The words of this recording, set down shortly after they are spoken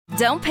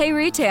Don't pay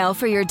retail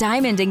for your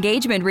diamond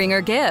engagement ring or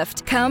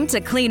gift. Come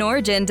to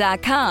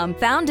CleanOrigin.com.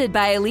 Founded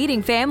by a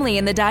leading family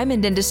in the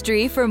diamond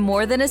industry for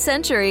more than a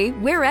century,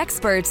 we're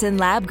experts in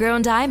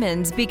lab-grown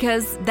diamonds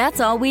because that's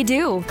all we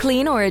do.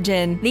 Clean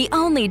Origin, the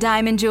only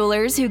diamond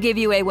jewelers who give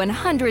you a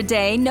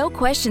 100-day, no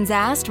questions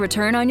asked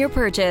return on your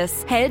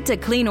purchase. Head to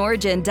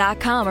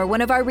CleanOrigin.com or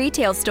one of our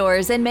retail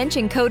stores and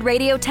mention code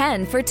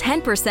Radio10 for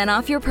 10%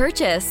 off your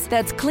purchase.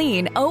 That's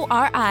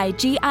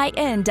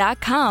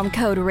CleanOrigin.com,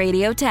 code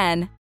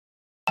Radio10.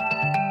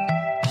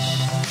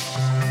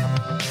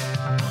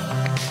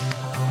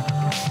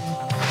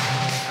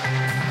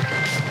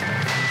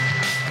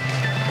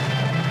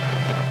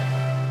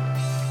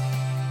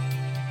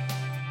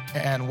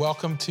 And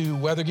welcome to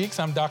Weather Geeks.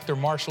 I'm Dr.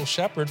 Marshall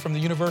Shepard from the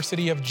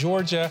University of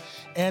Georgia.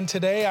 And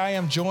today I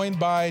am joined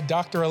by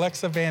Dr.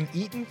 Alexa Van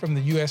Eaton from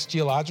the U.S.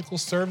 Geological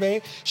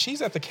Survey.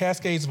 She's at the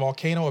Cascades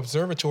Volcano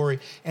Observatory,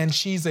 and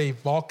she's a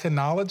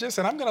volcanologist.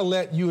 And I'm going to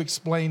let you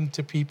explain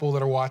to people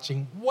that are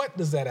watching, what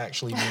does that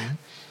actually mean?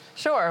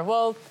 Sure.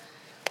 Well,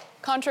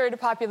 contrary to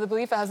popular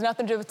belief, it has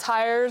nothing to do with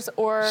tires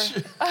or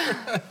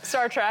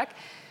Star Trek.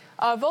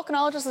 A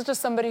volcanologist is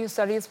just somebody who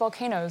studies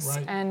volcanoes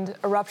and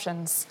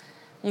eruptions.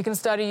 You can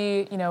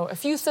study,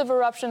 effusive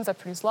eruptions that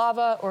produce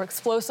lava or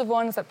explosive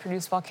ones that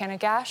produce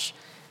volcanic ash,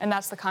 and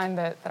that's the kind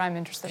that I'm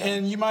interested in.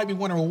 And you might be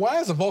wondering,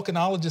 why is a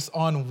volcanologist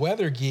on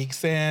Weather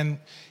Geeks? And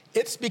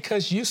it's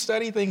because you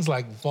study things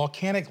like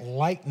volcanic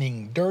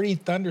lightning, dirty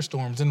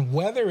thunderstorms, and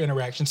weather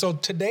interactions. So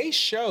today's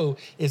show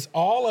is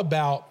all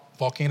about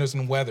volcanoes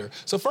and weather.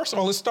 So first of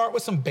all, let's start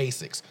with some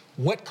basics.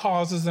 What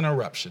causes an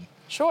eruption?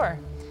 Sure.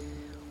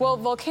 Well,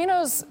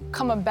 volcanoes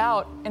come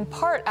about in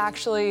part,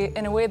 actually,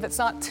 in a way that's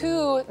not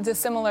too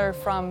dissimilar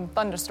from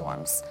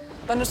thunderstorms.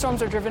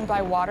 Thunderstorms are driven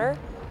by water,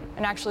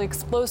 and actually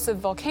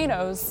explosive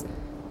eruptions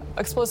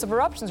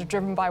are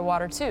driven by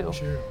water too.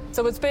 Sure.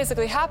 So what's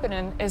basically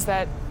happening is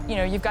that,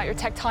 you've got your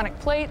tectonic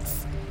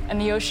plates, and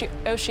the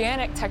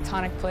oceanic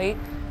tectonic plate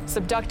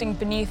subducting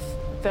beneath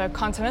the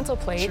continental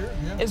plate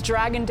is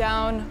dragging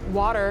down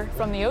water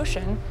from the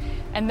ocean,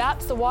 and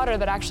that's the water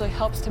that actually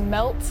helps to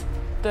melt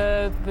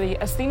the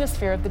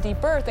asthenosphere of the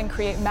deep earth and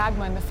create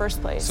magma in the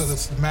first place. So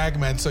that's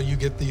magma, and so you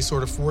get these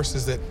sort of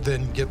forces that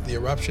then get the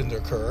eruption to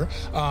occur.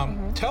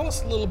 Tell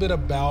us a little bit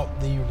about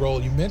the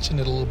role, you mentioned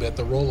it a little bit,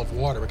 the role of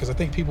water, because I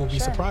think people will be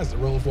surprised, the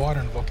role of water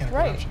in a volcanic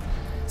eruption.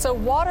 So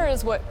water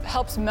is what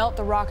helps melt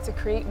the rock to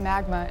create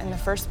magma in the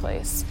first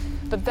place.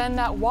 But then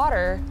that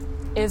water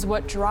is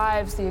what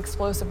drives the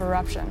explosive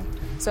eruption.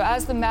 So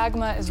as the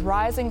magma is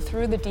rising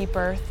through the deep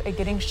earth and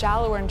getting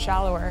shallower and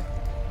shallower,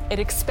 it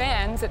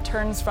expands, it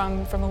turns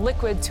from a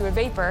liquid to a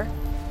vapor,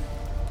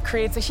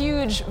 creates a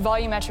huge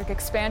volumetric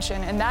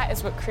expansion, and that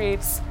is what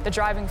creates the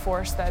driving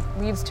force that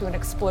leads to an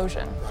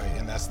explosion. Right,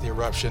 and that's the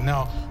eruption.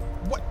 Now,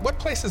 what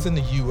places in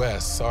the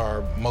U.S.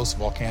 are most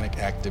volcanic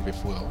active, if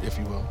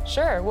you will?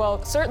 Sure,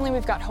 well, certainly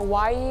we've got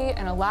Hawaii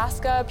and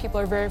Alaska. People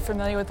are very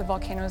familiar with the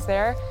volcanoes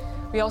there.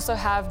 We also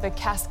have the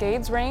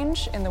Cascades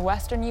Range in the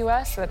western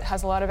U.S. that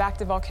has a lot of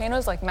active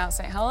volcanoes, like Mount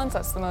St. Helens.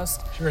 That's the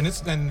most. Sure,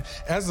 and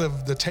as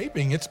of the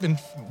taping, it's been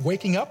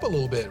waking up a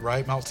little bit,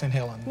 right, Mount St.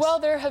 Helens? Well,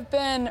 there have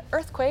been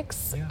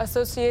earthquakes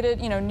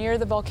associated, near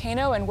the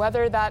volcano, and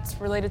whether that's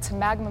related to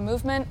magma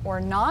movement or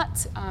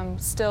not,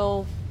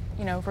 still,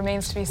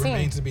 remains to be seen.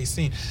 Remains to be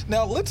seen.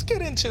 Now, let's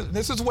get into,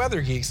 this is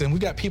Weather Geeks, and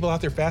we've got people out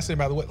there fascinated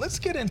by the weather. Let's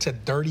get into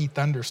dirty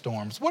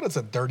thunderstorms. What is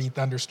a dirty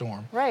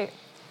thunderstorm? Right.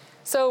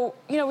 So,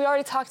 we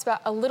already talked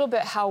about a little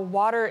bit how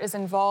water is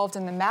involved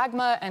in the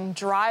magma and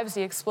drives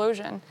the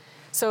explosion.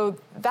 So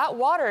that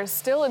water is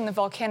still in the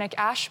volcanic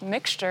ash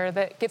mixture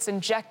that gets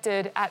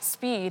injected at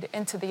speed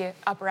into the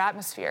upper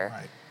atmosphere.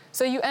 Right.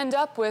 So you end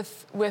up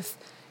with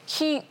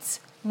heat,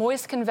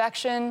 moist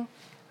convection,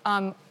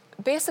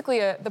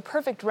 basically the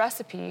perfect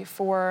recipe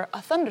for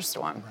a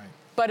thunderstorm. Right.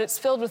 But it's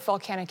filled with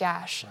volcanic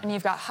ash, and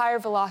you've got higher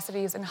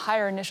velocities and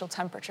higher initial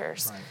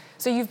temperatures. Right.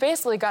 So you've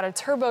basically got a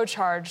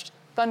turbocharged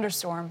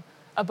thunderstorm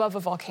above a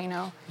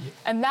volcano.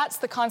 And that's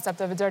the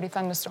concept of a dirty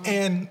thunderstorm.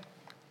 And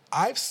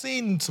I've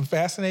seen some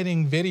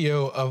fascinating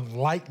video of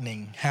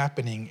lightning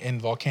happening in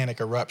volcanic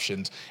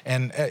eruptions.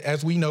 And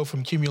as we know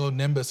from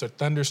cumulonimbus or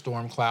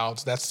thunderstorm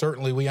clouds, that's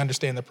certainly, we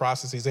understand the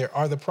processes there.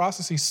 Are the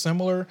processes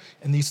similar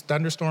in these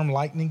thunderstorm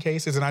lightning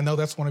cases? And I know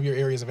that's one of your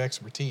areas of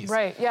expertise.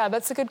 Right, yeah,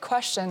 that's a good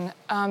question.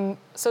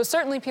 So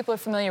certainly people are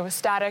familiar with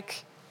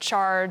static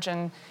charge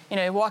and,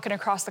 walking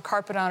across the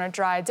carpet on a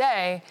dry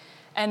day.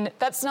 And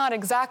that's not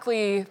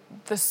exactly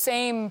the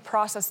same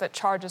process that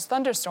charges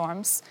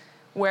thunderstorms,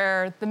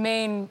 where the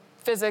main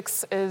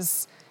physics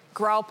is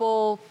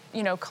Graupel,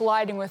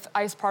 colliding with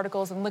ice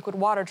particles and liquid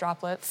water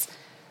droplets.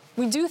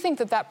 We do think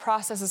that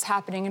process is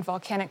happening in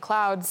volcanic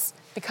clouds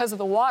because of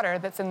the water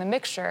that's in the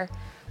mixture,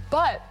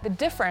 but the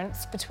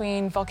difference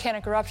between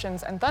volcanic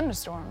eruptions and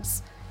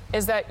thunderstorms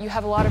is that you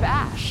have a lot of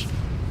ash.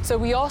 So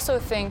we also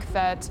think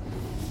that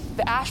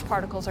the ash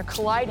particles are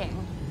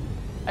colliding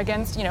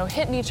against,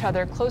 hitting each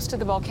other close to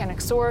the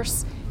volcanic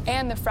source,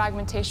 and the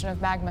fragmentation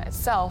of magma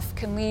itself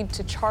can lead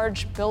to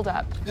charge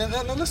buildup. Now,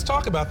 let's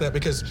talk about that,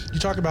 because you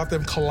talk about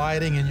them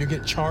colliding and you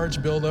get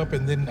charge buildup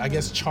and then I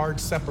guess charge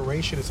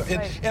separation.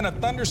 In a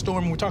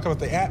thunderstorm, when we talk about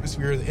the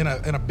atmosphere, in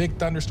a big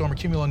thunderstorm or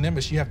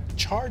cumulonimbus, you have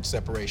charge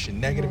separation,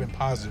 negative and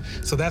positive.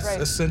 So that's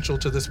essential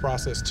to this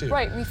process too.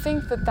 Right, we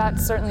think that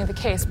that's certainly the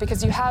case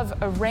because you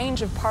have a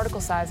range of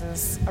particle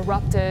sizes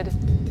erupted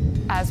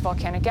as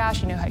volcanic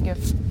ash. You know how you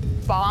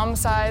have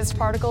bomb-sized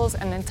particles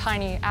and then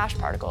tiny ash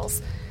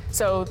particles.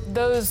 So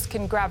those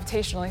can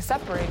gravitationally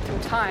separate through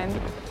time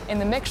in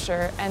the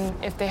mixture, and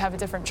if they have a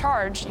different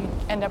charge, you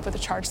end up with a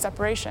charge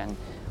separation,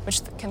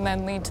 which can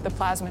then lead to the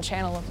plasma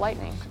channel of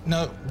lightning.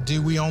 Now,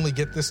 do we only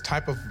get this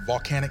type of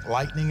volcanic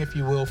lightning, if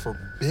you will, for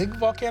big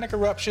volcanic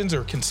eruptions,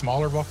 or can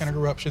smaller volcanic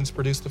eruptions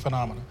produce the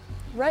phenomenon?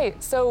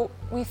 Right, so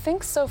we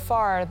think so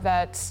far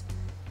that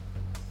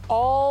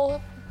all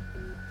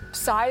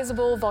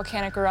sizable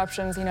volcanic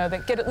eruptions,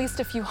 that get at least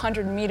a few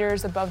hundred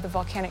meters above the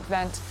volcanic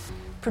vent,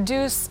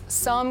 produce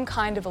some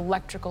kind of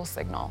electrical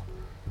signal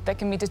that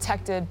can be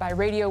detected by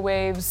radio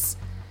waves,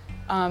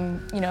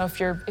 if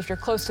you're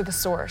close to the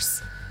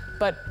source.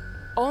 But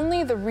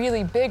only the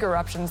really big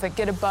eruptions that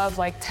get above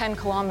like 10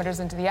 kilometers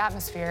into the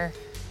atmosphere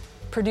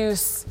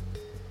produce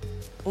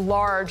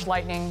large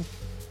lightning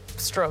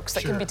strokes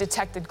that can be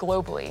detected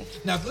globally.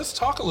 Now let's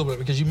talk a little bit,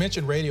 because you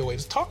mentioned radio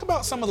waves. Talk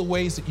about some of the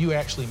ways that you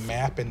actually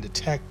map and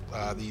detect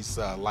these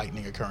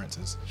lightning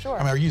occurrences. Sure. I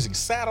mean, are you using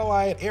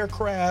satellite,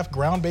 aircraft,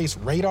 ground-based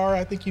radar?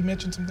 I think you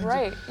mentioned some things.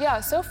 Right,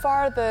 yeah, so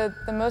far the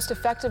most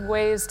effective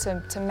ways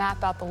to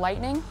map out the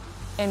lightning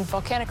in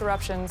volcanic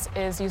eruptions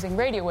is using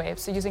radio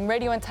waves. So using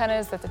radio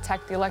antennas that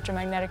detect the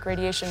electromagnetic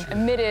radiation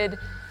emitted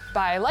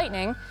by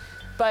lightning.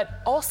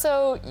 But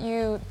also,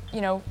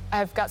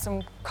 I've got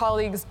some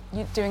colleagues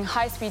doing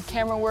high-speed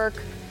camera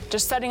work,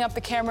 just setting up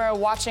the camera,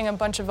 watching a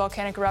bunch of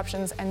volcanic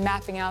eruptions, and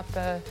mapping out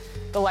the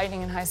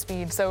lightning in high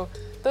speed. So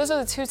those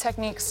are the two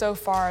techniques so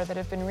far that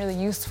have been really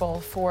useful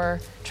for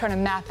trying to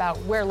map out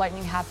where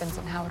lightning happens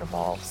and how it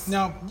evolves.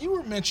 Now, you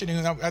were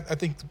mentioning, I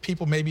think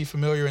people may be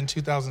familiar in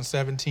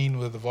 2017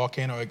 with the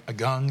volcano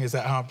Agung, is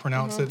that how I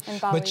pronounce it? In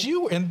Bali.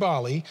 In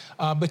Bali,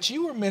 but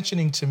you were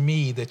mentioning to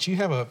me that you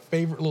have a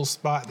favorite little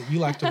spot that you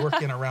like to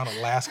work in around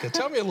Alaska.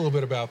 Tell me a little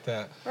bit about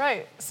that.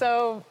 Right,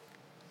 so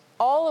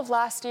all of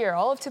last year,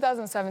 all of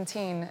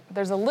 2017,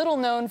 there's a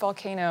little-known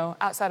volcano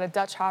outside of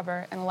Dutch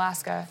Harbor in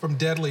Alaska. From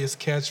Deadliest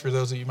Catch, for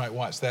those of you who might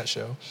watch that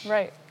show.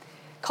 Right,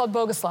 called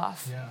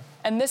Boguslav. Yeah.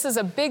 And this is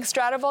a big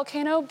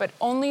stratovolcano, but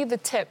only the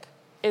tip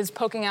is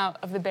poking out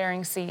of the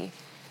Bering Sea.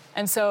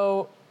 And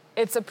so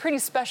it's a pretty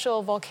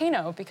special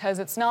volcano because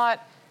it's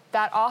not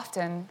that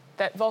often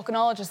that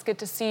volcanologists get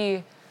to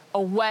see a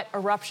wet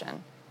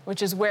eruption,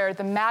 which is where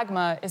the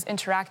magma is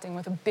interacting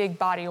with a big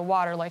body of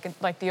water,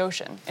 like the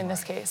ocean in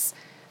this case.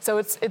 So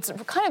it's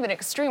kind of an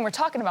extreme. We're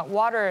talking about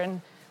water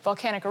and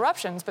volcanic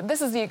eruptions, but this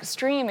is the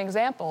extreme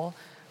example.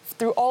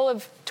 Through all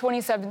of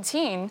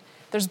 2017,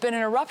 there's been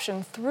an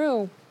eruption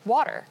through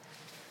water.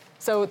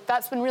 So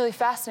that's been really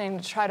fascinating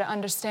to try to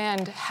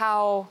understand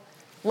how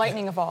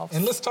lightning evolves.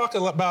 And let's talk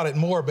about it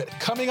more, but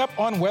coming up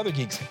on Weather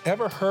Geeks,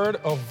 ever heard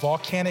of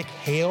volcanic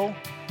hail?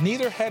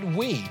 Neither had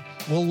we.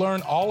 We'll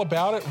learn all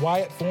about it, why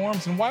it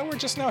forms, and why we're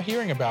just now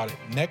hearing about it,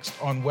 next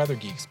on Weather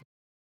Geeks.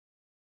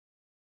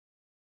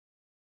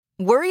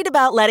 Worried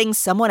about letting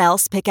someone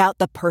else pick out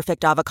the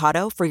perfect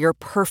avocado for your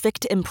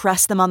perfect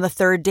impress them on the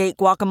third date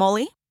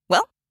guacamole?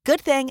 Well,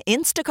 good thing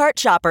Instacart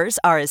shoppers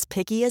are as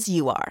picky as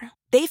you are.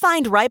 They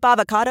find ripe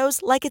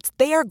avocados like it's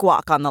their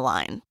guac on the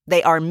line.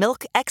 They are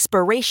milk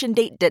expiration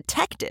date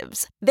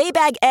detectives. They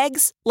bag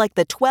eggs like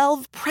the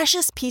 12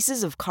 precious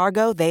pieces of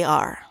cargo they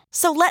are.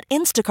 So let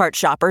Instacart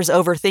shoppers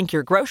overthink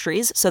your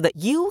groceries so that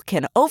you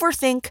can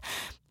overthink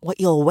what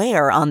you'll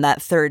wear on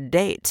that third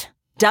date.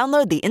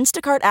 Download the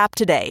Instacart app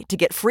today to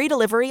get free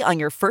delivery on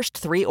your first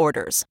 3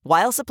 orders,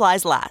 while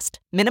supplies last.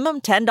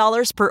 Minimum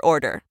 $10 per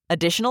order.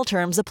 Additional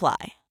terms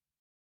apply.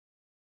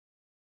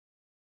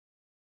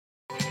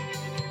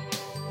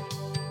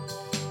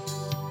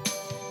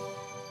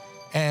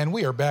 And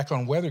we are back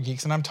on Weather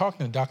Geeks, and I'm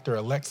talking to Dr.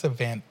 Alexa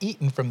Van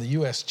Eaton from the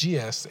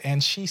USGS,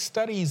 and she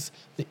studies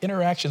the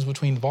interactions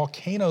between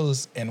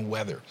volcanoes and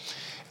weather.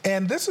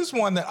 And this is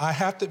one that I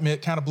have to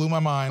admit kind of blew my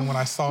mind when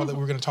I saw that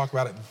we were going to talk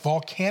about it.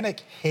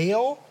 Volcanic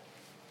hail?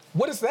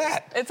 What is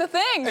that? It's a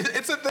thing.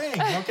 It's a thing.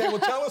 Okay, well,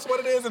 tell us what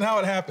it is and how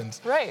it happens.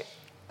 Right.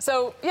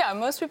 So, yeah,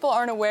 most people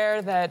aren't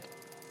aware that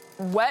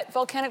wet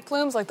volcanic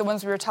plumes, like the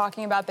ones we were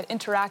talking about that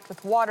interact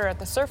with water at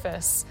the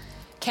surface,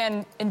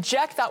 can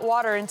inject that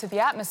water into the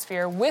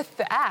atmosphere with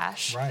the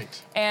ash.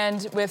 Right.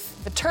 And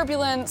with the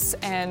turbulence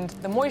and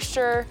the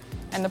moisture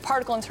and the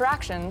particle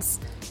interactions,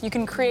 you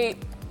can create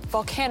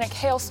volcanic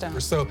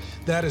hailstones. So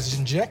that is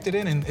injected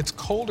in, and it's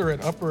colder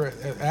at upper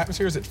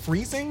atmosphere. Is it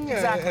freezing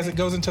exactly. As it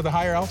goes into the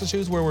higher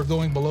altitudes where we're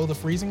going below the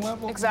freezing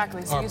level?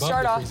 Exactly. So or you above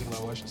start the off freezing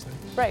level, I should say.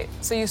 Right.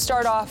 So you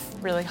start off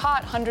really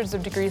hot, hundreds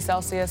of degrees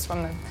Celsius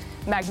from the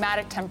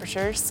magmatic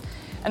temperatures,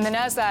 and then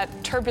as that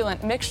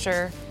turbulent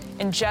mixture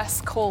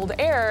ingests cold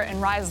air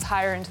and rises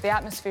higher into the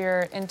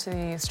atmosphere, into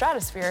the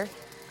stratosphere,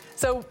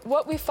 So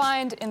what we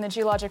find in the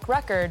geologic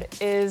record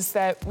is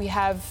that we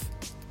have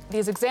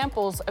these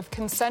examples of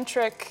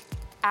concentric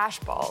ash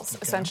balls,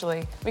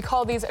 essentially. We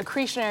call these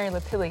accretionary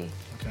lapilli.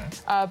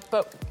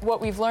 But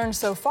what we've learned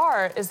so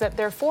far is that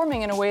they're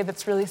forming in a way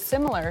that's really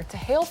similar to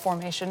hail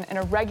formation in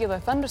a regular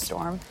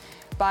thunderstorm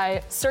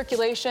by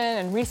circulation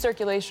and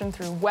recirculation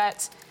through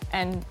wet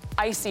and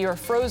icy or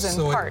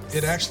frozen parts. So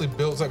it actually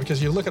builds up,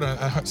 because you look at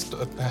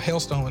a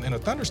hailstone in a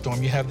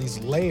thunderstorm, you have these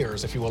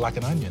layers, if you will, like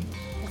an onion.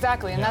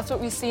 Exactly, and that's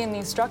what we see in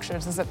these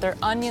structures, is that they're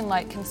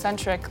onion-like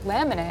concentric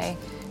laminae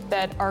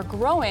that are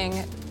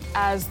growing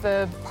as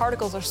the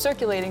particles are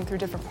circulating through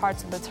different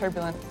parts of the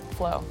turbulent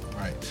flow.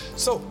 Right.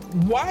 So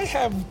why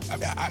have,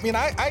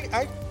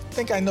 I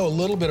think I know a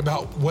little bit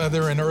about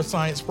weather and earth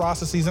science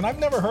processes, and I've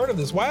never heard of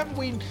this. Why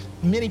haven't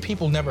many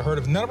people never heard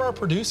of it? None of our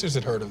producers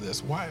had heard of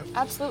this. Why?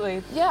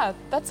 Absolutely. Yeah,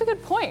 that's a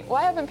good point.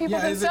 Why haven't people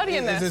been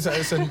studying this?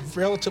 It's a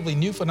relatively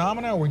new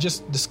phenomenon. We're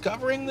just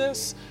discovering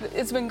this?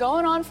 It's been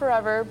going on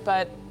forever,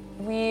 but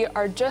we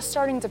are just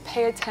starting to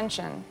pay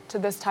attention to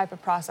this type of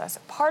process.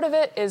 Part of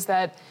it is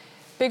that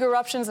big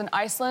eruptions in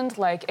Iceland,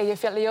 like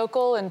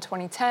Eyjafjallajökull in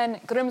 2010,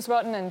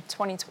 Grímsvötn in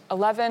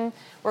 2011,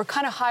 were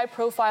kind of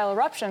high-profile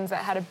eruptions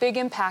that had a big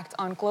impact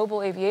on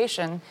global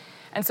aviation.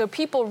 And so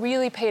people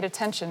really paid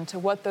attention to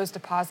what those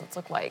deposits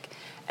look like.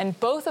 And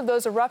both of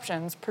those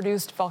eruptions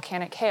produced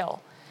volcanic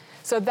hail.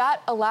 So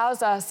that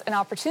allows us an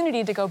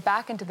opportunity to go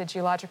back into the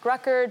geologic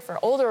record for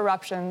older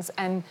eruptions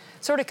and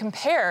sort of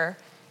compare,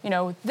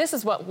 this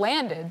is what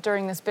landed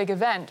during this big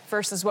event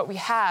versus what we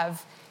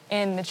have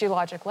in the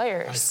geologic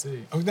layers. I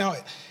see. Now,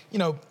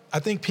 I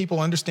think people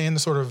understand the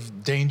sort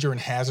of danger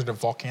and hazard of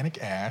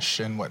volcanic ash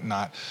and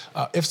whatnot.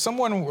 If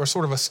someone were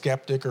sort of a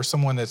skeptic, or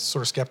someone that's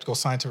sort of skeptical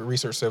scientific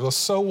research says, well,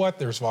 so what,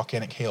 there's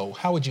volcanic hail,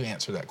 how would you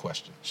answer that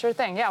question? Sure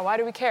thing. Yeah, why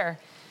do we care?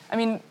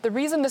 The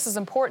reason this is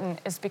important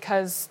is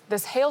because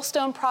this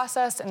hailstone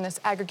process and this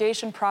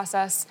aggregation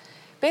process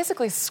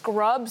basically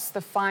scrubs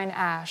the fine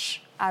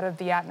ash out of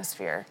the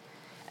atmosphere.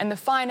 And the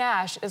fine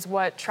ash is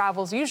what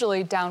travels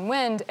usually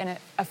downwind, and it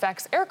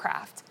affects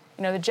aircraft.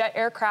 The jet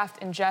aircraft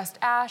ingest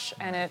ash,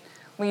 and it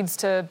leads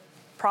to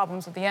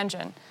problems with the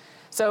engine.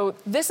 So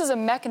this is a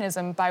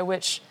mechanism by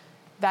which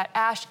that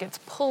ash gets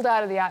pulled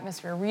out of the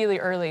atmosphere really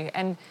early.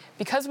 And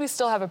because we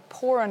still have a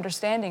poor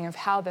understanding of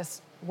how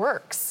this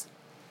works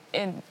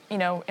in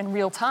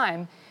real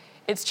time,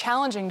 it's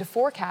challenging to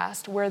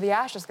forecast where the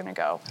ash is going to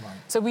go. Right.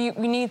 So we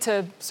need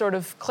to sort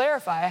of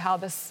clarify how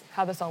this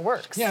all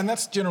works. Yeah, and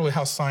that's generally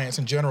how science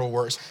in general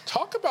works.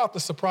 Talk about the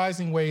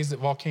surprising ways that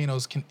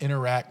volcanoes can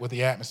interact with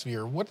the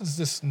atmosphere. What is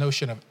this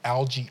notion of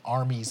algae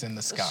armies in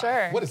the sky?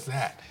 Sure. What is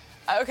that?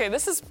 Okay,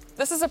 this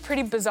is a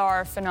pretty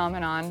bizarre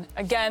phenomenon.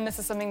 Again, this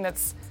is something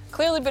that's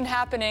clearly been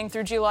happening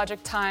through geologic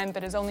time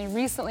but has only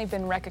recently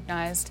been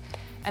recognized.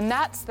 And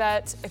that's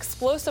that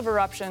explosive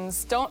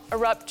eruptions don't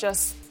erupt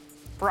just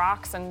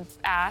rocks and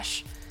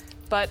ash,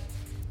 but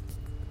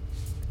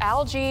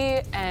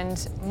algae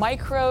and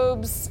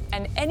microbes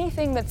and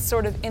anything that's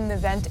sort of in the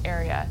vent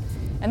area.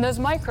 And those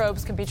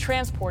microbes can be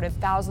transported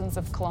thousands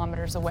of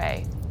kilometers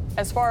away,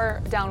 as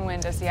far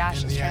downwind as the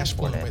ash is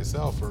transported. And the ash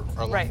plume itself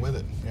or along with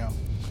it, yeah.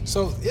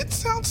 So it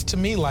sounds to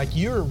me like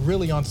you're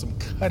really on some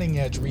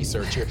cutting-edge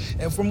research here.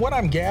 And from what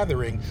I'm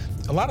gathering,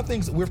 a lot of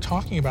things that we're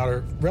talking about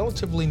are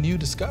relatively new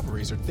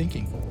discoveries or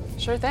thinking.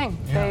 Sure thing.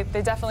 Yeah.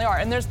 They definitely are.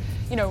 And there's,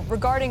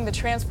 regarding the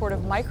transport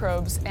of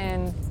microbes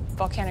and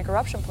volcanic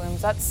eruption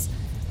plumes,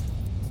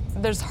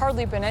 there's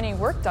hardly been any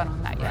work done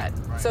on that yet.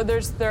 Right. So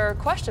there are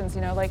questions,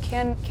 like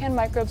can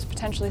microbes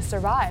potentially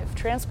survive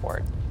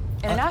transport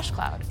in an ash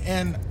cloud?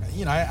 And,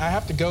 I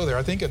have to go there.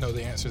 I think I know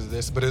the answer to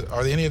this, but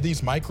are any of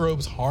these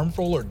microbes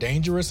harmful or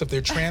dangerous if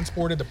they're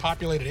transported to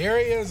populated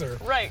areas? Or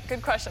Right,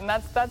 good question.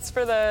 That's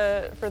for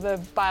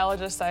the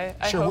biologists, I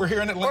Sure, hope. we're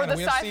here in Atlanta.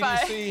 We have sci-fi.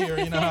 CDC or,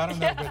 I don't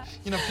know.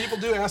 But, people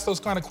do ask those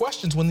kind of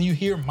questions when you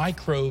hear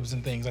microbes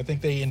and things. I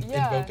think they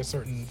invoke a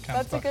certain kind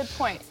of thought. That's a good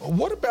point.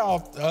 What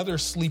about other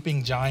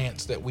sleeping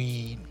giants that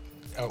we're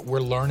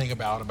learning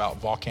about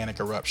volcanic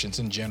eruptions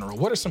in general?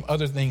 What are some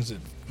other things that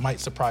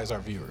might surprise our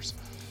viewers?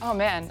 Oh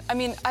man,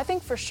 I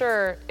think for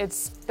sure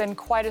it's been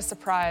quite a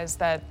surprise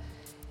that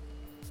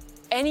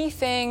any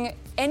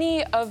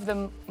of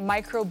the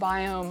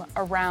microbiome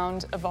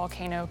around a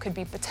volcano could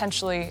be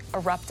potentially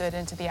erupted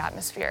into the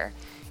atmosphere.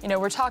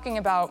 We're talking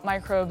about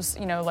microbes,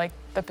 like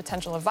the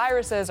potential of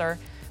viruses or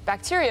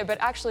bacteria, but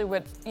actually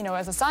what,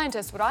 as a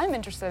scientist, what I'm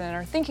interested in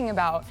or thinking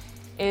about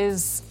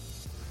is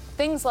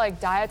things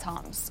like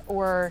diatoms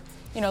or,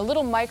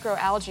 little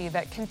microalgae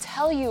that can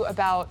tell you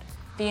about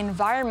the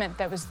environment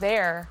that was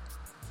there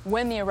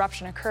when the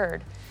eruption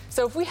occurred.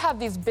 So if we have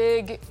these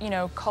big,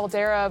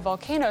 caldera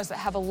volcanoes that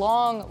have a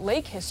long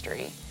lake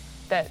history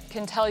that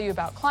can tell you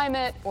about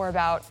climate or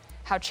about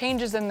how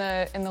changes in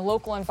the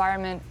local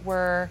environment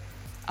were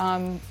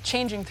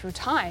changing through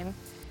time,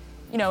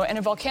 and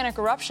a volcanic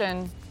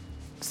eruption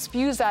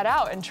spews that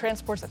out and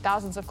transports it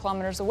thousands of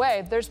kilometers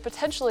away, there's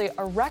potentially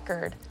a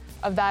record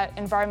of that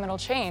environmental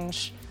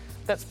change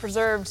that's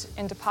preserved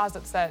in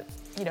deposits that,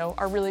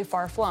 are really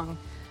far flung.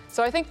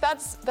 So I think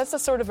that's a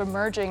sort of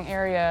emerging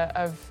area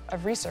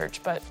of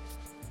research, but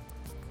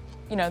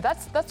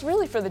that's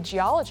really for the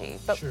geology.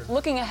 But Sure.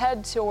 looking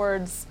ahead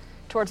towards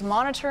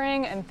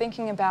monitoring and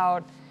thinking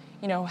about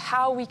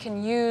how we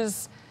can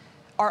use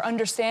our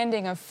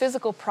understanding of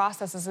physical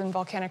processes in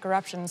volcanic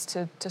eruptions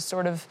to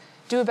sort of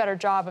do a better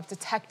job of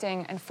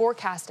detecting and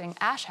forecasting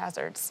ash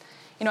hazards.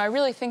 I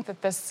really think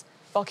that this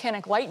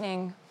volcanic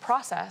lightning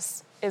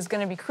process is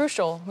going to be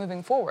crucial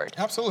moving forward.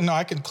 Absolutely. No,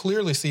 I can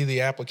clearly see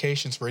the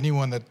applications for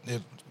anyone that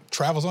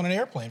travels on an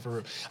airplane.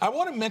 I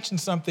want to mention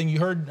something. You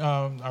heard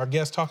our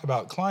guest talk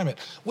about climate.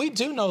 We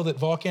do know that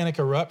volcanic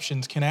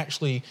eruptions can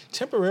actually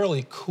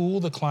temporarily cool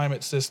the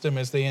climate system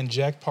as they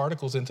inject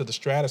particles into the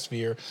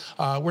stratosphere.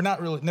 We're not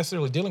really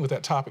necessarily dealing with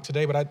that topic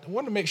today, but I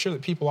want to make sure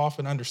that people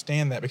often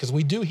understand that, because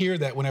we do hear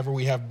that whenever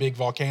we have big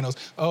volcanoes.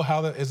 Oh,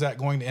 how is that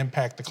going to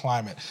impact the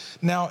climate?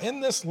 Now,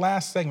 in this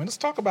last segment, let's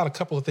talk about a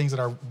couple of things that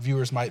our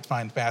viewers might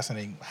find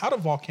fascinating. How do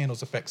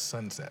volcanoes affect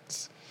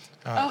sunsets?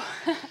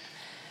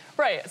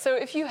 Right, so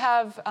if you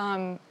have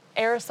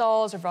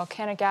aerosols or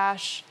volcanic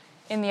ash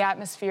in the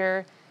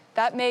atmosphere,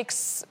 that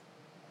makes,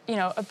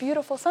 a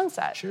beautiful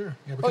sunset. Sure,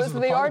 yeah, because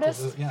of the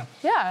artist,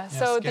 particles,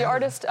 so the scattered.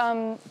 artist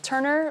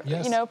Turner,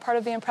 Yes. Part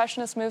of the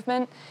Impressionist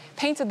movement,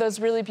 painted those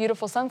really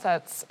beautiful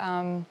sunsets.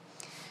 And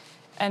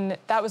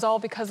that was all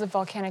because of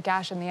volcanic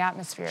ash in the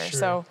atmosphere. Sure.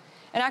 So,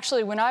 and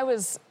actually, when I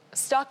was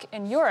stuck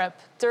in Europe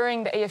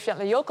during the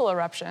Eyjafjallajökull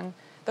eruption,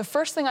 the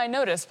first thing I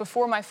noticed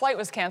before my flight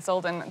was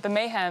canceled and the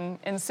mayhem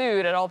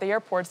ensued at all the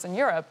airports in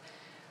Europe,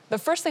 the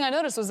first thing I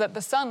noticed was that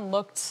the sun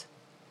looked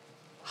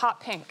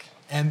hot pink.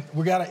 And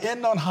we got to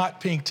end on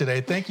hot pink today.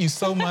 Thank you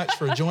so much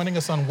for joining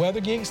us on Weather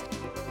Geeks.